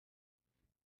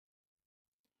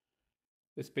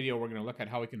This video, we're going to look at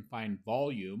how we can find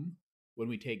volume when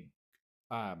we take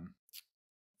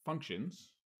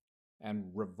functions and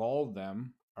revolve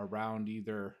them around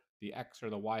either the x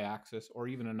or the y-axis or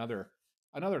even another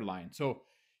line. So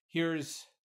here's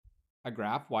a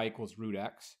graph, y equals root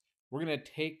x. We're going to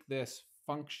take this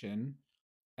function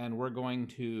and we're going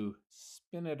to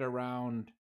spin it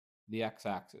around the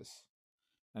x-axis.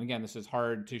 And again, this is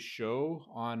hard to show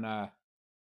on a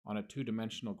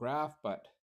two-dimensional graph, but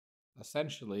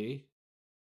essentially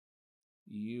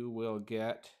you will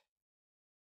get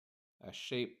a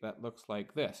shape that looks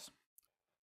like this.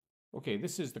 Okay,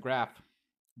 this is the graph.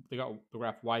 They got the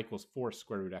graph y equals 4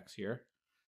 square root x here.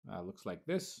 Looks like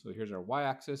this. So here's our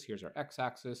y-axis, here's our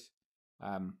x-axis.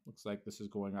 Looks like this is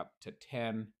going up to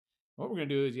 10. What we're going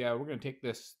to do is, we're going to take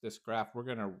this graph, we're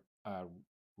going to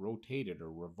rotate it or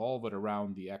revolve it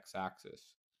around the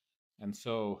x-axis. And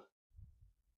so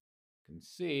you can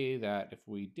see that if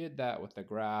we did that with the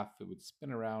graph, it would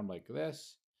spin around like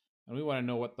this. And we want to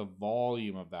know what the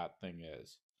volume of that thing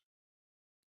is.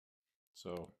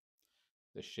 So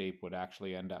the shape would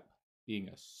actually end up being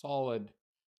a solid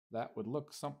that would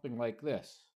look something like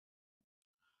this.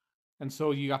 And so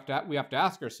we have to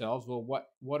ask ourselves, well,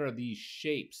 what are these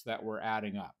shapes that we're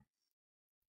adding up?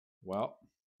 Well,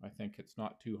 I think it's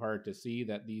not too hard to see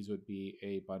that these would be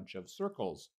a bunch of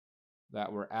circles that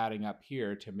we're adding up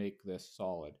here to make this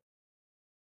solid.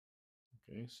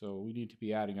 Okay, so we need to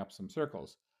be adding up some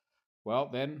circles. Well,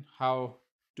 then how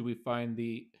do we find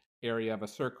the area of a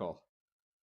circle?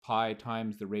 Pi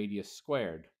times the radius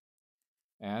squared.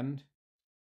 And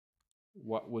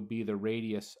what would be the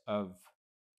radius of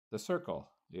the circle?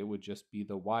 It would just be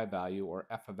the y value, or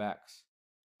f of x,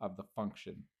 of the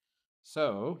function.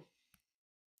 So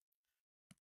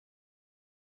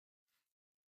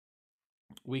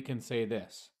we can say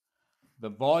this. The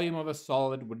volume of a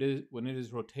solid when it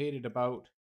is rotated about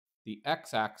the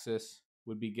x-axis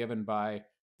would be given by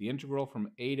the integral from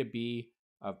a to b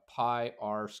of pi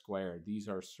r squared. These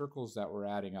are circles that we're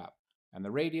adding up. And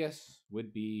the radius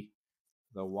would be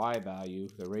the y value.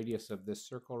 The radius of this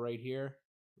circle right here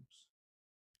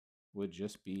would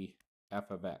just be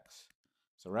f of x.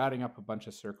 So we're adding up a bunch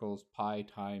of circles, pi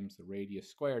times the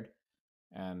radius squared.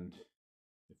 And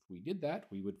if we did that,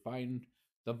 we would find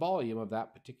the volume of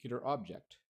that particular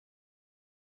object.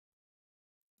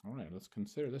 All right, let's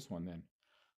consider this one then.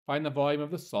 Find the volume of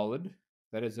the solid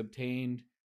that is obtained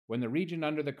when the region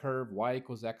under the curve y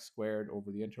equals x squared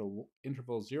over the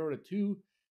interval 0 to 2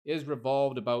 is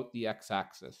revolved about the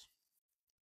x-axis.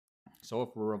 So if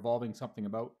we're revolving something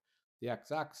about the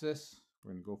x-axis,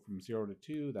 we're going to go from 0 to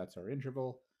 2, that's our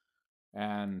interval,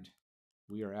 and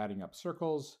we are adding up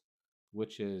circles,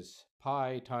 which is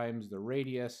pi times the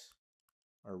radius.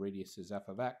 Our radius is f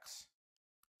of x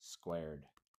squared.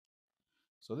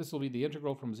 So this will be the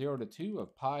integral from 0 to 2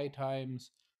 of pi times,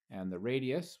 and the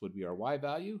radius would be our y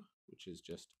value, which is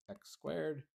just x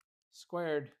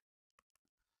squared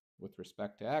with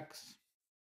respect to x.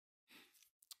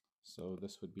 So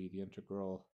this would be the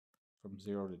integral from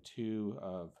 0 to 2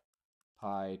 of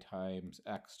pi times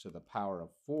x to the power of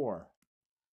 4.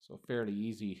 So fairly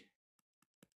easy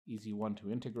one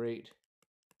to integrate.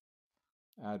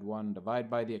 Add 1, divide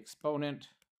by the exponent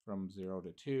from 0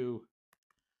 to 2.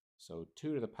 So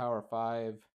 2 to the power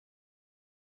 5,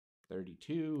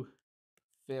 32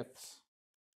 fifths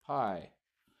pi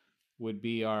would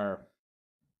be our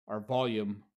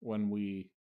volume when we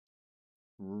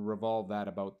revolve that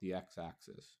about the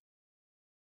x-axis.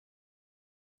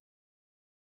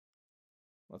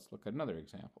 Let's look at another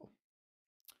example.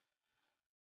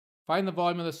 Find the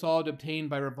volume of the solid obtained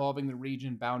by revolving the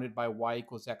region bounded by y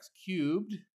equals x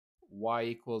cubed, y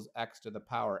equals x to the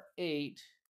power 8.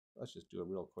 Let's just do a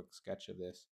real quick sketch of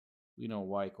this. We know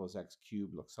y equals x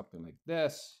cubed looks something like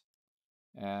this.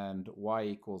 And y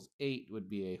equals 8 would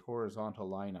be a horizontal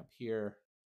line up here.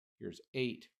 Here's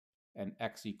 8. And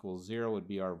x equals 0 would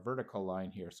be our vertical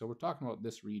line here. So we're talking about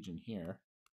this region here.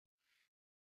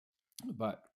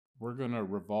 But we're going to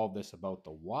revolve this about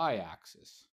the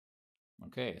y-axis.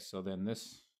 Okay, so then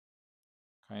this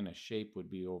kind of shape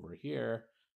would be over here.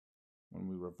 When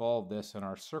we revolve this, and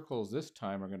our circles this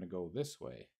time are going to go this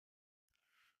way.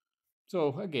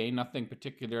 So again, nothing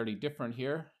particularly different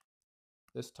here.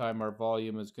 This time our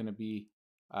volume is going to be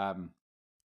the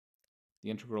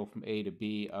integral from a to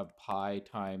b of pi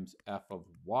times f of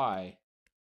y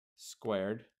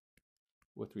squared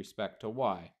with respect to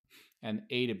y. And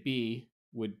a to b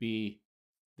would be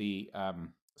the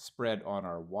spread on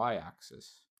our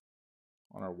y-axis.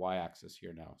 On our y-axis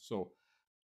here now. So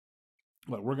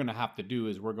what we're going to have to do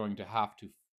is we're going to have to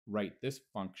write this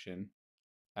function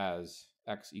as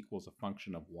x equals a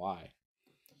function of y.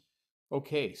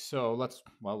 Okay, so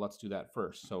let's do that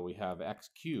first. So we have x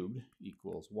cubed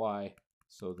equals y.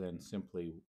 So then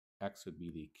simply x would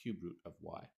be the cube root of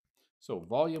y. So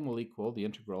volume will equal the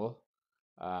integral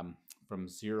from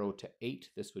 0 to 8.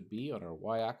 This would be on our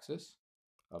y-axis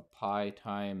of pi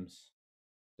times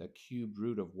the cube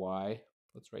root of y.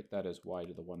 Let's write that as y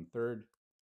to the 1/3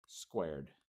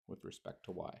 squared with respect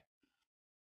to y.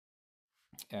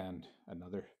 And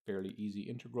another fairly easy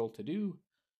integral to do.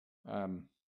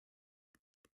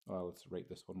 Well, let's write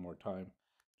this one more time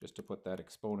just to put that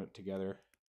exponent together.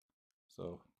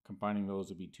 So combining those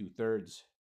would be 2/3.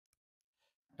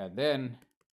 And then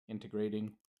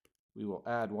integrating, we will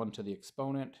add 1 to the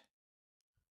exponent.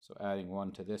 So adding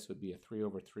 1 to this would be a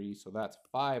 3/3. So that's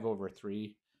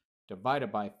 5/3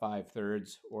 divided by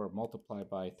 5/3 or multiplied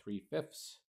by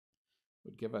 3/5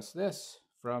 would give us this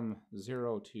from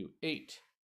 0 to 8.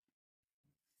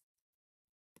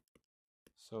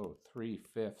 So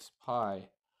 3/5 pi.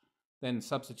 Then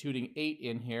substituting 8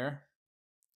 in here,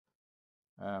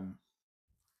 I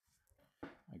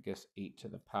guess 8 to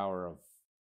the power of,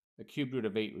 the cube root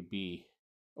of 8 would be,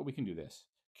 oh, we can do this.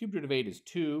 Cube root of 8 is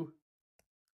 2,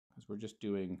 because we're just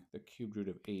doing the cube root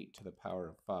of 8 to the power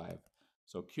of 5.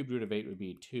 So cube root of 8 would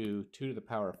be 2. 2 to the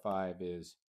power of 5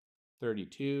 is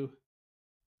 32.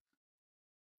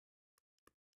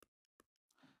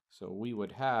 So we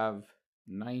would have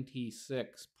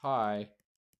 96 pi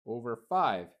over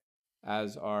 5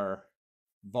 as our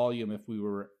volume if we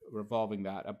were revolving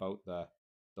that about the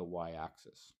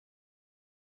y-axis.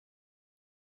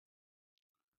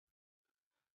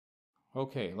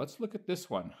 Okay, let's look at this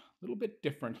one. A little bit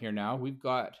different here now. We've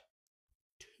got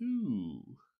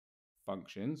two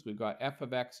functions. We've got f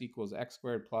of x equals x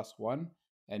squared plus 1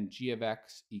 and g of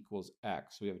x equals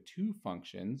x. So we have two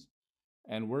functions,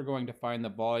 and we're going to find the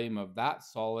volume of that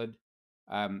solid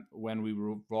when we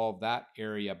revolve that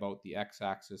area about the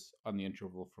x-axis on the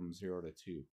interval from 0 to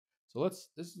 2. So this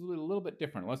is a little bit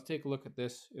different. Let's take a look at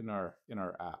this in our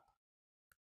app.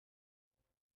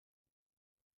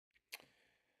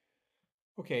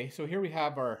 Okay, so here we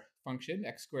have our function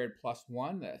x squared plus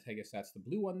 1. I guess that's the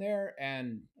blue one there.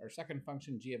 And our second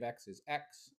function, g of x, is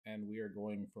x. And we are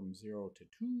going from 0 to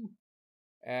 2.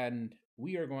 And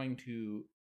we are going to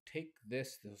take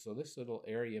this, so this little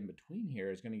area in between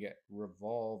here is going to get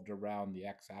revolved around the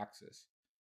x-axis.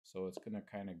 So it's going to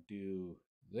kind of do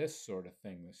this sort of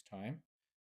thing this time.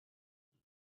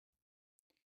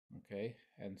 Okay,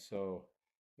 and so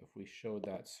if we showed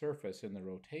that surface in the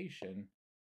rotation,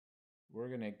 we're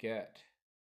going to get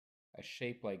a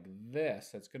shape like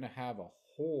this that's going to have a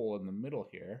hole in the middle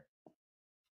here.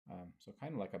 So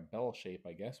kind of like a bell shape,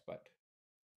 I guess, but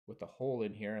with a hole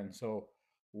in here. And so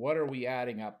what are we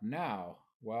adding up now?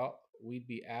 Well, we'd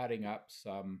be adding up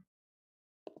some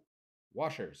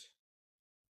washers.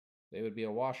 They would be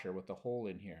a washer with a hole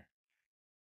in here.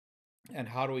 And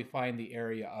how do we find the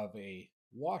area of a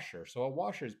washer? So a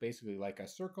washer is basically like a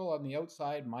circle on the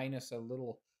outside minus a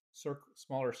little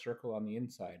smaller circle on the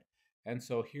inside. And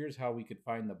so here's how we could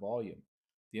find the volume.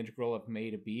 The integral of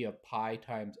a to b of pi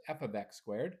times f of x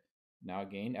squared. Now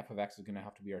again, f of x is going to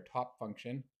have to be our top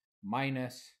function,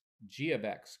 minus g of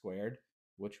x squared,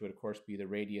 which would of course be the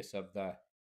radius of the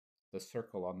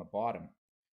circle on the bottom.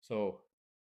 So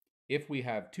if we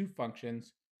have two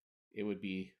functions, it would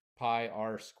be pi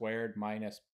r squared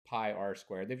minus pi r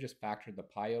squared. They've just factored the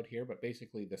pi out here, but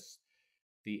basically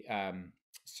the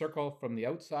circle from the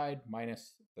outside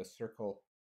minus the circle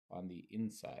on the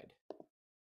inside.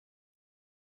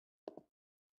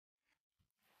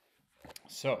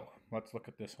 So let's look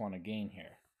at this one again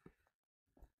here.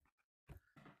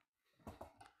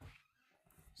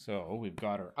 So we've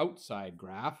got our outside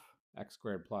graph, x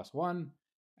squared plus 1,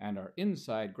 and our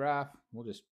inside graph, we'll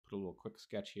just put a little quick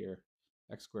sketch here.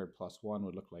 X squared plus 1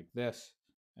 would look like this,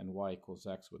 and y equals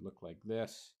x would look like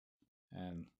this.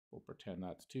 And we'll pretend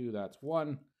that's 2, that's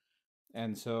 1.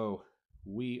 And so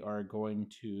we are going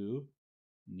to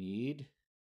need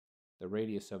the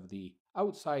radius of the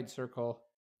outside circle,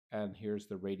 and here's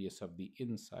the radius of the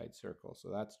inside circle. So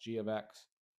that's g of x,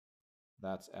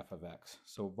 that's f of x.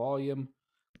 So volume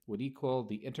would equal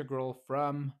the integral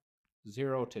from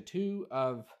 0 to 2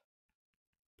 of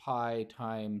pi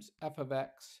times f of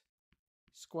x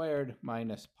squared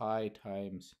minus pi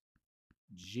times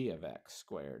g of x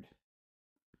squared.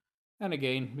 And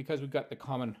again, because we've got the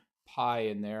common pi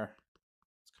in there,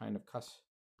 it's kind of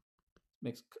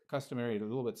makes customary a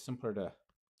little bit simpler to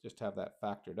just have that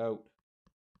factored out.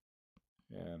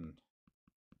 And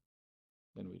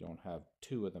then we don't have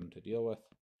two of them to deal with,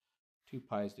 2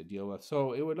 pi's to deal with.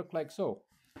 So it would look like so.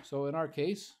 So in our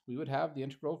case, we would have the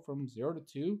integral from 0 to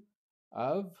 2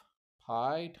 of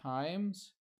pi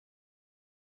times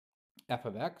f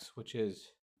of x, which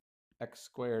is x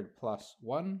squared plus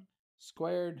 1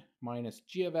 squared minus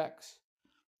g of x,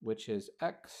 which is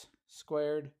x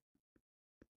squared.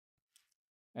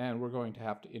 And we're going to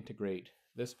have to integrate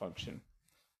this function.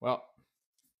 Well,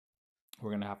 we're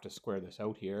going to have to square this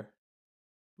out here.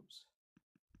 Oops.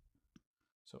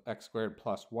 So x squared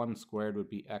plus 1 squared would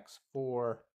be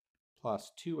x4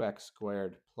 plus 2x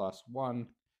squared plus 1.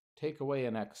 Take away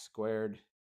an x squared.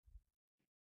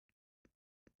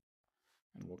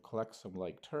 And we'll collect some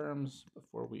like terms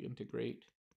before we integrate.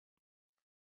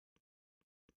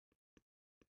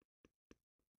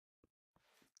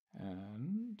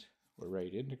 And we're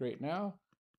ready to integrate now.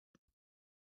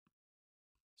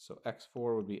 So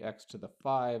x4 would be x to the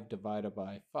 5 divided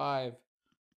by 5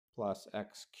 plus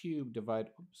x cubed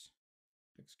divided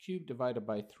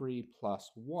by 3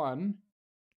 plus 1.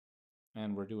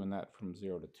 And we're doing that from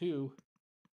 0 to 2.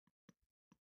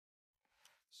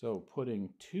 So putting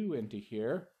 2 into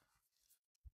here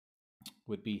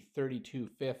would be 32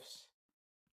 fifths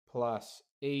plus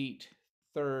 8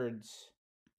 thirds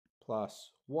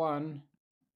plus 1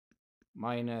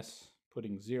 minus,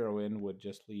 putting 0 in would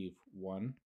just leave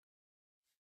 1.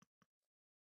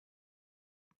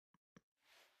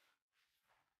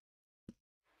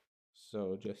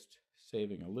 So just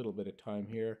saving a little bit of time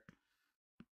here.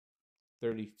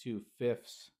 32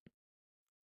 fifths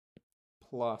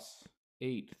plus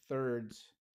 8 thirds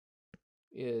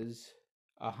is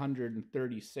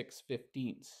 136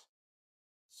 fifteenths.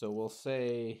 So we'll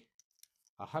say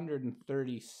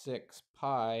 136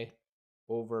 pi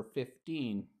over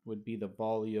 15 would be the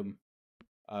volume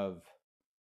of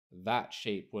that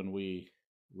shape when we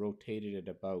rotated it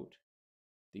about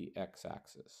the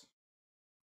x-axis.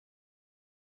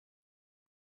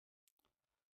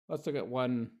 Let's look at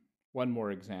one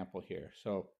more example here.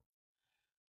 So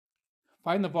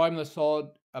find the volume of the solid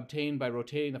obtained by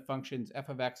rotating the functions f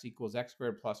of x equals x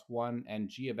squared plus 1 and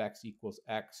g of x equals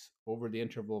x over the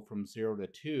interval from 0 to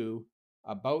 2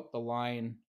 about the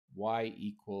line y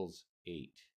equals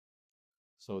 8.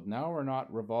 So now we're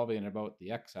not revolving it about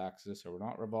the x-axis, or we're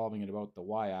not revolving it about the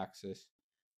y-axis.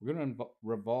 We're going to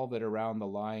revolve it around the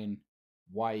line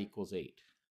y equals 8.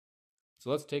 So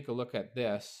let's take a look at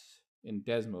this in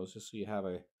Desmos, just so you have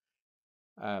a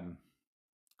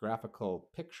graphical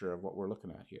picture of what we're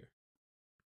looking at here.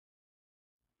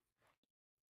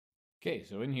 Okay,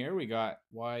 so in here we got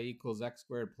y equals x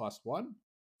squared plus 1.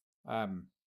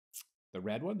 The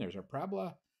red one, there's our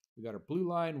parabola. We got our blue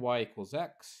line, y equals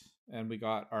x. And we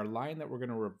got our line that we're going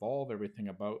to revolve everything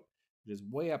about, which is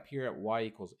way up here at y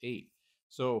equals 8.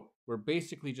 So we're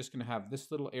basically just going to have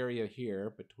this little area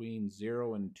here between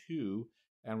 0 and 2,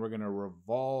 and we're going to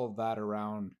revolve that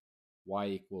around y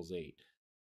equals 8.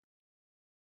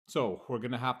 So we're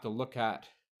going to have to look at,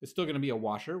 it's still going to be a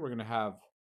washer. We're going to have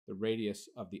the radius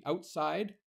of the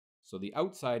outside. So the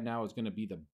outside now is going to be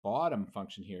the bottom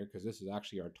function here, because this is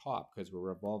actually our top, because we're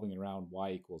revolving around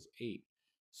y equals 8.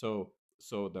 So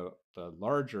the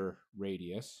larger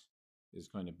radius is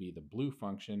going to be the blue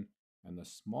function, and the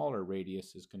smaller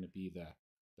radius is going to be the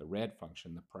red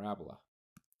function, the parabola.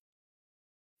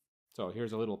 So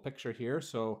here's a little picture here.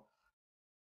 So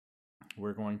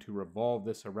we're going to revolve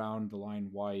this around the line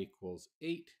y equals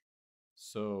 8.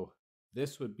 So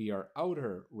this would be our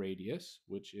outer radius,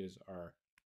 which is our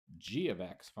g of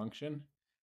x function,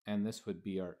 and this would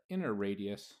be our inner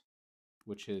radius,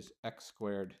 which is x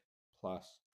squared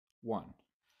plus 1.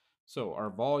 So our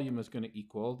volume is going to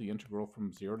equal the integral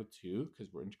from 0 to 2,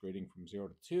 because we're integrating from 0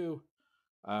 to 2,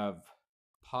 of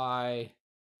pi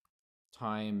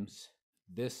times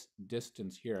this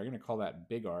distance here. I'm going to call that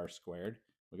big R squared.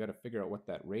 We got to figure out what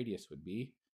that radius would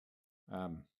be.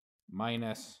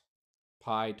 Minus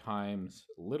pi times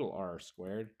little r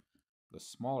squared, the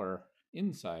smaller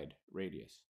inside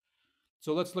radius.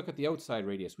 So let's look at the outside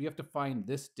radius. We have to find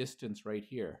this distance right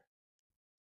here.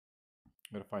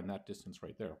 We've got to find that distance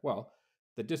right there. Well,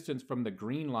 the distance from the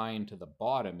green line to the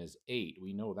bottom is 8.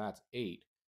 We know that's 8.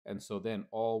 And so then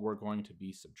all we're going to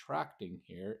be subtracting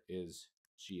here is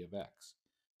g of x.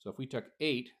 So if we took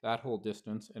 8, that whole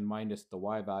distance, and minus the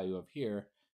y value of here,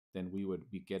 then we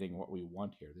would be getting what we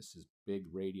want here. This is big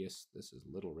radius, this is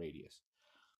little radius.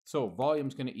 So volume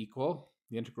is going to equal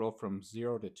the integral from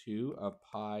 0 to 2 of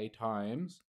pi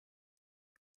times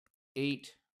 8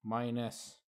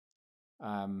 minus,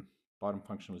 bottom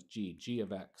function was g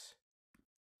of x.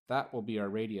 That will be our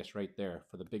radius right there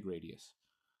for the big radius.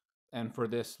 And for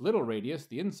this little radius,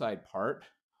 the inside part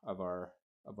of our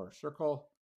circle,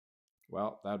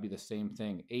 well, that would be the same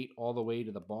thing. 8 all the way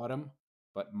to the bottom,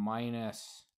 but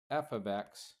minus f of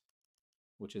x,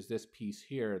 which is this piece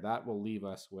here, that will leave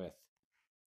us with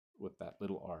that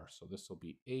little r. So this will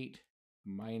be 8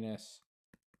 minus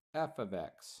f of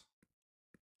x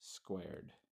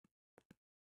squared.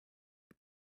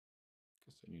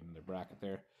 Guess I need another bracket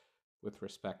there with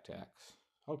respect to x.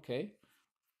 Okay.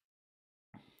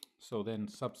 So then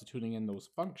substituting in those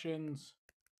functions,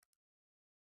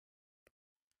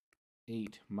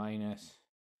 8 minus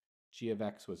g of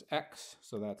x was x,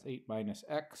 so that's 8 minus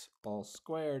x all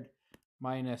squared,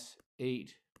 minus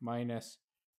 8 minus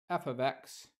f of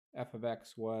x. F of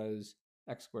x was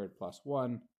x squared plus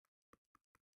 1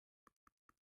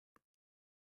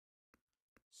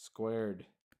 squared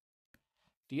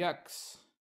dx.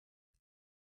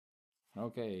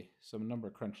 Okay, some number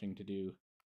crunching to do.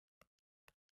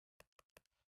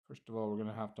 First of all, we're going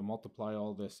to have to multiply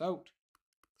all this out.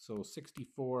 So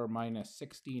 64 minus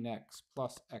 16x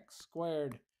plus x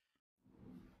squared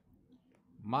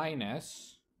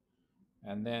minus,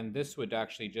 and then this would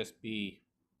actually just be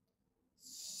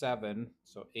 7.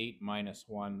 So 8 minus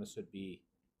 1, this would be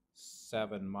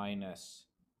 7 minus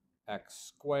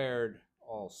x squared,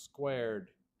 all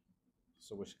squared.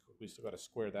 So we still got to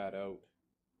square that out.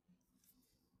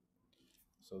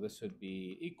 So this would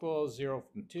be equals 0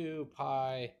 from 2,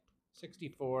 pi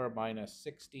 64 minus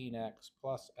 16x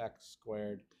plus x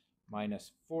squared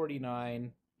minus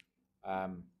 49.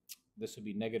 This would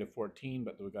be negative 14,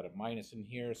 but we got a minus in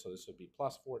here, so this would be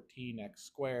plus 14x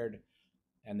squared,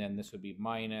 and then this would be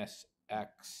minus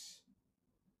x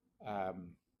to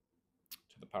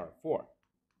the power of 4.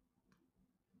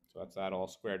 So that's that all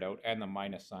squared out, and the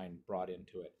minus sign brought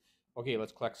into it. Okay,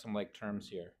 let's collect some like terms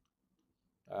here.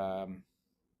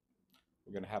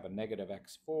 We're going to have a negative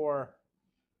x4.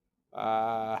 We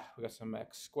got some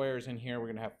x squares in here. We're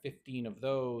going to have 15 of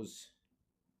those,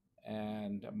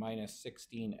 and a minus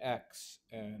 16x,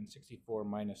 and 64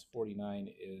 minus 49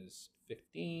 is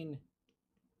 15.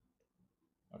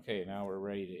 Okay, now we're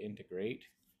ready to integrate.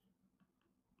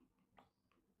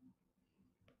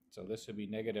 So this would be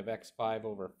negative x5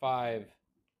 over 5.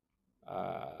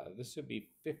 This would be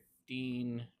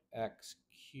 15x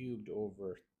cubed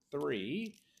over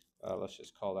 3. Let's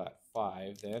just call that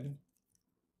 5 then.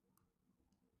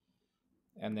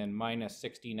 And then minus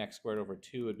 16x squared over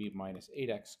 2 would be minus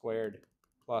 8x squared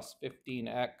plus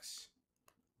 15x,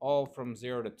 all from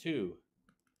 0 to 2.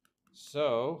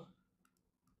 So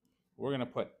we're going to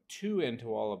put 2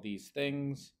 into all of these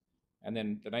things. And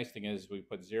then the nice thing is we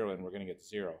put 0 in, we're going to get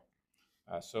 0.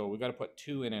 So we've got to put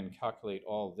 2 in and calculate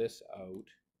all this out.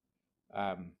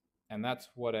 And that's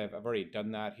what I've already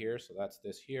done that here. So that's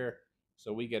this here.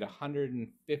 So we get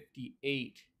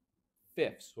 158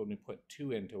 fifths when we put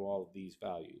 2 into all of these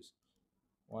values.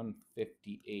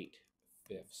 158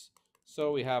 fifths.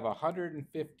 So we have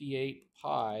 158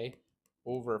 pi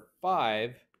over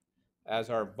 5 as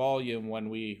our volume when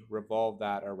we revolve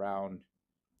that around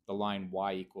the line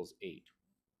y equals 8.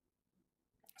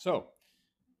 So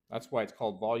that's why it's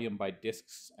called volume by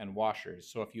disks and washers.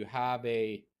 So if you have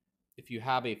a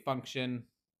function,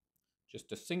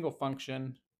 just a single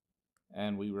function,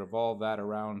 and we revolve that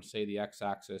around, say, the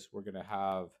x-axis, we're going to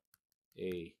have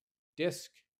a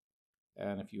disk.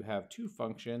 And if you have 2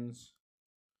 functions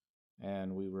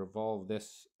and we revolve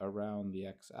this around the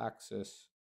x-axis,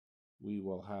 we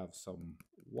will have some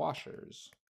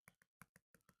washers.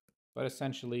 But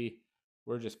essentially,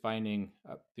 we're just adding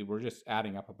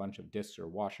up a bunch of disks or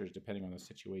washers depending on the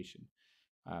situation,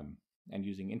 and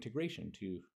using integration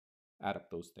to add up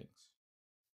those things.